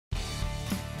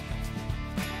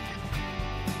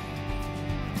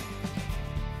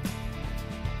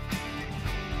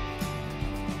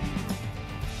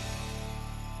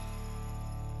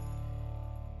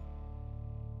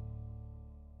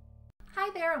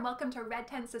Hi there and welcome to Red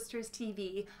Tent Sisters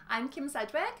TV. I'm Kim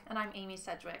Sedgwick. And I'm Amy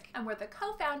Sedgwick. And we're the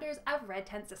co-founders of Red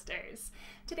Tent Sisters.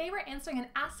 Today we're answering an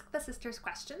Ask the Sisters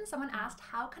question. Someone asked,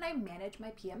 how can I manage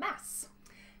my PMS?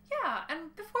 Yeah,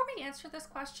 and before we answer this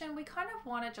question, we kind of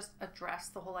want to just address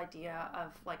the whole idea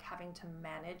of like having to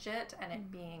manage it and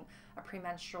it being a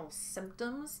premenstrual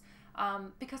symptoms,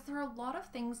 because there are a lot of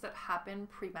things that happen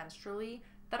premenstrually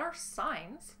that are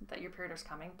signs that your period is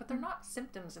coming, but they're not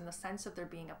symptoms in the sense of there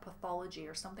being a pathology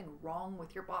or something wrong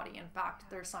with your body. In fact,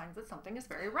 they're signs that something is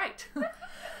very right.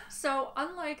 So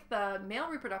unlike the male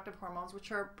reproductive hormones,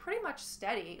 which are pretty much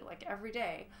steady, like every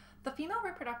day, the female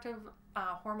reproductive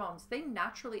hormones, they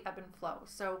naturally ebb and flow.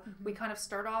 So we kind of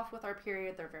start off with our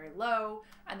period, they're very low,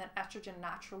 and then estrogen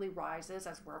naturally rises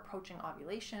as we're approaching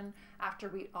ovulation. After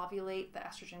we ovulate, the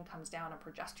estrogen comes down and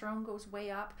progesterone goes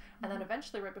way up, and then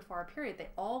eventually right before our period, they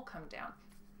all come down.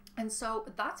 And so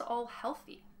that's all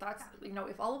healthy. That's, you know,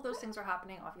 if all of those things are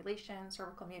happening, ovulation,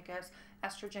 cervical mucus,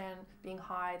 estrogen being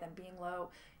high, then being low,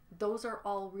 those are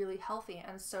all really healthy.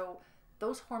 And so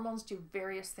those hormones do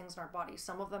various things in our body.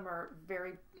 Some of them are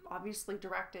very obviously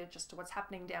directed just to what's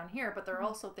happening down here, but there are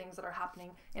also things that are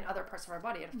happening in other parts of our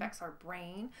body. It affects our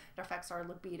brain, it affects our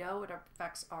libido, it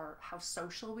affects how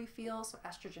social we feel. So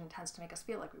estrogen tends to make us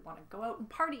feel like we want to go out and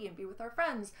party and be with our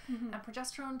friends, and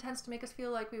progesterone tends to make us feel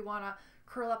like we want to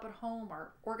curl up at home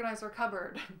or organize our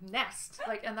cupboard, nest,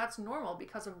 and that's normal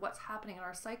because of what's happening in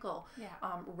our cycle,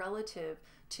 relative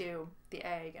to the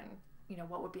egg and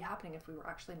what would be happening if we were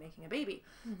actually making a baby.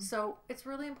 So it's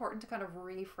really important to kind of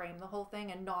reframe the whole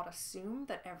thing and not assume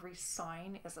that every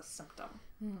sign is a symptom.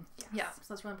 Yeah, so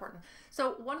that's really important.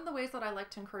 So one of the ways that I like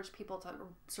to encourage people to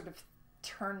sort of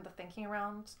turn the thinking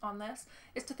around on this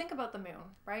is to think about the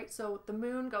moon, right? So the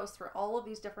moon goes through all of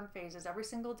these different phases. Every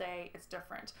single day it's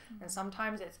different. And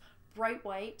sometimes it's bright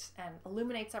white and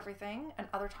illuminates everything, and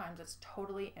other times it's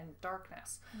totally in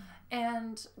darkness.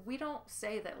 And we don't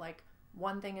say that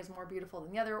one thing is more beautiful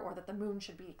than the other, or that the moon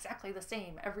should be exactly the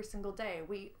same every single day.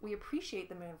 We appreciate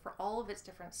the moon for all of its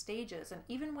different stages, and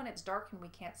even when it's dark and we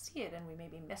can't see it and we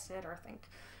maybe miss it or think,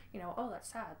 oh, that's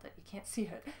sad that you can't see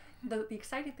it. The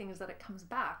exciting thing is that it comes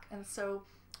back. And so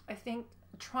I think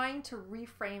trying to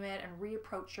reframe it and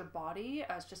reapproach your body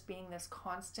as just being this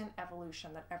constant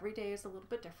evolution, that every day is a little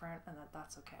bit different and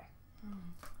that's okay.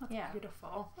 That's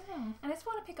beautiful. And I just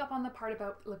want to pick up on the part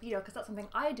about libido, because that's something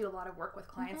I do a lot of work with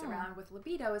clients around with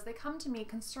libido, is they come to me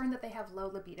concerned that they have low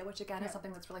libido, which again is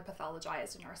something that's really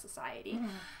pathologized in our society.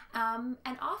 And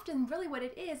often really what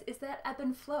it is that ebb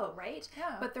and flow, right?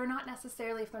 But they're not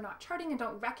necessarily, if they're not charting and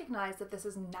don't recognize that this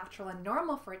is natural and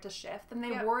normal for it to shift, then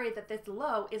they worry that this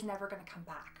low is never going to come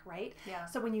back, right?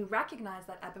 So when you recognize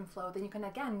that ebb and flow, then you can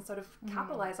again sort of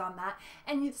capitalize on that,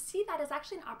 and you see that as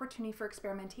actually an opportunity for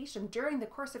experimentation. During the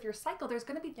course of your cycle, there's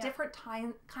going to be different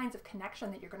kinds of connection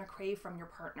that you're going to crave from your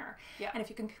partner. And if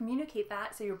you can communicate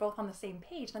that so you're both on the same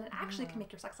page, then it actually can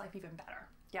make your sex life even better.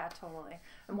 Yeah, totally.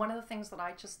 And one of the things that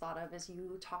I just thought of is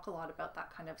you talk a lot about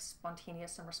that kind of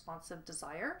spontaneous and responsive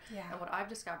desire. And what I've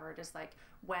discovered is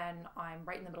when I'm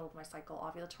right in the middle of my cycle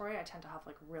ovulatory, I tend to have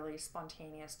really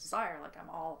spontaneous desire. I'm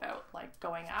all about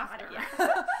going after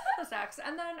the sex.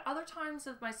 And then other times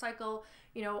of my cycle,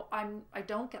 I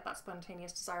don't get that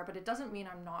spontaneous desire, but it doesn't mean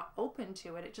I'm not open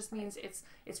to it. It just means it's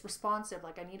responsive.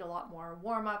 I need a lot more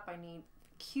warm up. I need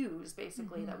cues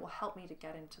basically that will help me to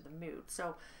get into the mood.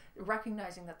 So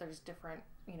recognizing that there's different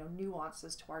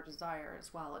nuances to our desire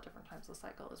as well at different times of the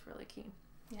cycle is really key.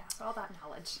 So all that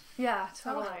knowledge. Yeah,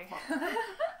 totally.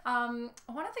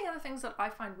 One of the other things that I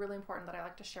find really important that I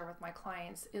like to share with my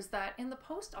clients is that in the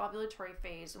post-ovulatory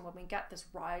phase, and when we get this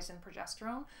rise in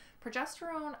progesterone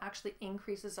actually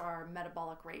increases our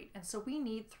metabolic rate. And so we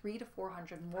need 300 to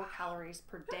 400 more calories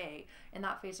per day in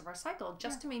that phase of our cycle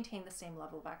just to maintain the same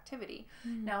level of activity.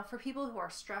 Now, for people who are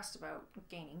stressed about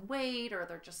gaining weight, or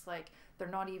they're just they're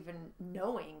not even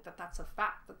knowing that that's a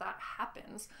fact, that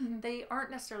happens, they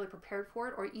aren't necessarily prepared for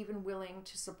it or even willing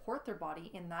to support their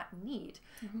body in that need.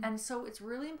 And so it's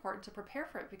really important to prepare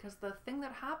for it, because the thing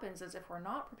that happens is if we're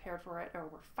not prepared for it or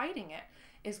we're fighting it,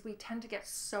 is we tend to get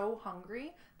so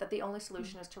hungry that the only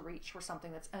solution is to reach for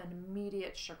something that's an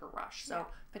immediate sugar rush. So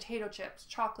potato chips,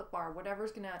 chocolate bar,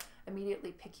 whatever's going to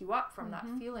immediately pick you up from that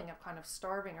feeling of kind of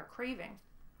starving or craving.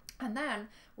 And then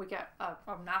we get a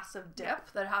massive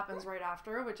dip that happens right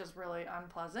after, which is really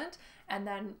unpleasant. And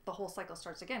then the whole cycle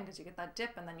starts again, because you get that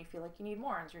dip and then you feel like you need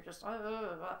more. And so you're just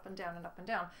up and down and up and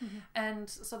down. And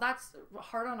so that's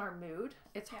hard on our mood.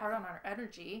 It's hard on our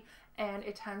energy. And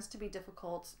it tends to be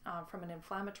difficult from an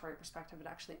inflammatory perspective. It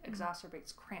actually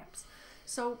exacerbates cramps.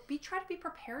 So try to be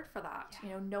prepared for that. You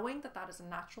know, knowing that that is a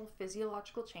natural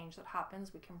physiological change that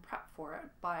happens, we can prep for it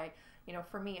by, you know,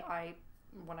 for me,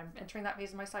 when I'm entering that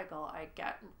phase of my cycle, I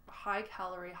get high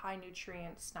calorie, high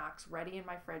nutrient snacks ready in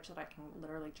my fridge that I can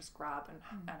literally just grab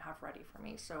and have ready for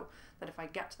me, so that if I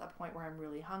get to that point where I'm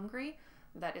really hungry,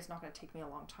 that is not going to take me a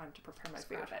long time to prepare my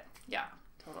food. Yeah,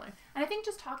 totally. And I think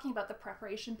just talking about the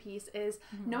preparation piece is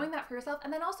knowing that for yourself,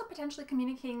 and then also potentially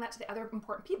communicating that to the other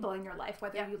important people in your life,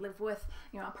 whether you live with,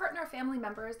 you know, a partner, family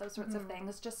members, those sorts of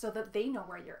things, just so that they know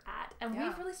where you're at. And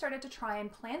we've really started to try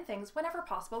and plan things whenever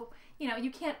possible. You know,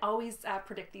 you can't always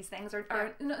predict these things, or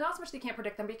not so much that you can't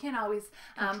predict them, but you can't always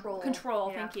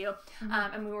control. Thank you.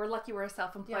 And we were lucky we're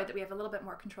self-employed that we have a little bit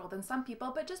more control than some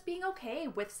people, but just being okay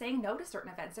with saying no to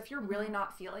certain events if you're really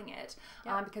not feeling it,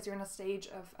 because you're in a stage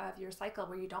of your cycle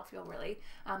where you don't feel really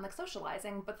like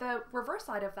socializing. But the reverse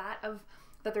side of that,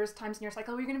 that there's times in your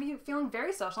cycle where you're going to be feeling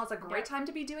very social. It's a great time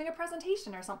to be doing a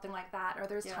presentation or something like that. Or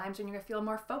there's times when you're going to feel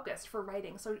more focused for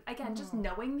writing. So again, just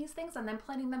knowing these things and then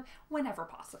planning them whenever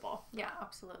possible. Yeah,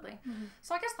 absolutely.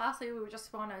 So I guess lastly, we would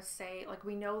just want to say, like,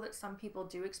 we know that some people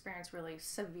do experience really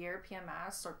severe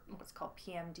PMS, or what's called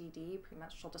PMDD,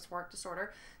 premenstrual dysphoric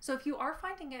disorder. So if you are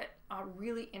finding it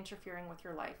really interfering with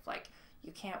your life, like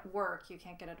you can't work, you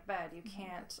can't get out of bed, you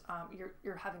can't,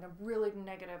 you're having a really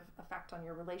negative effect on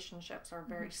your relationships, or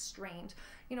very strained,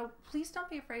 you know, please don't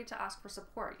be afraid to ask for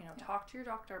support. You know, talk to your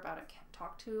doctor about it,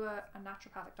 talk to a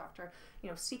naturopathic doctor, you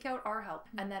know, seek out our help,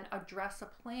 and then address a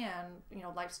plan, you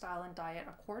know, lifestyle and diet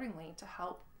accordingly to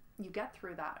help you get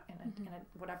through that in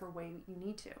a whatever way you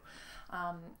need to.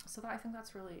 So I think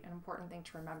that's really an important thing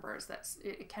to remember, is that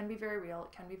it can be very real,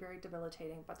 it can be very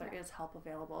debilitating, but there is help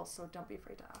available, so don't be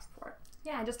afraid to ask for it.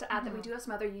 Yeah, and just to add that we do have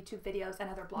some other YouTube videos and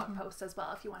other blog posts as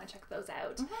well if you want to check those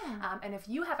out. And if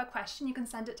you have a question, you can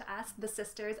send it to us, the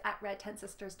sisters at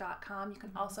redtentsisters.com. You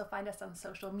can also find us on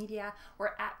social media.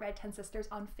 We're at Red Tent Sisters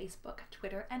on Facebook,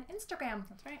 Twitter, and Instagram.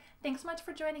 That's right. Thanks so much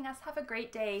for joining us. Have a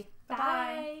great day. Bye-bye.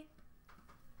 Bye.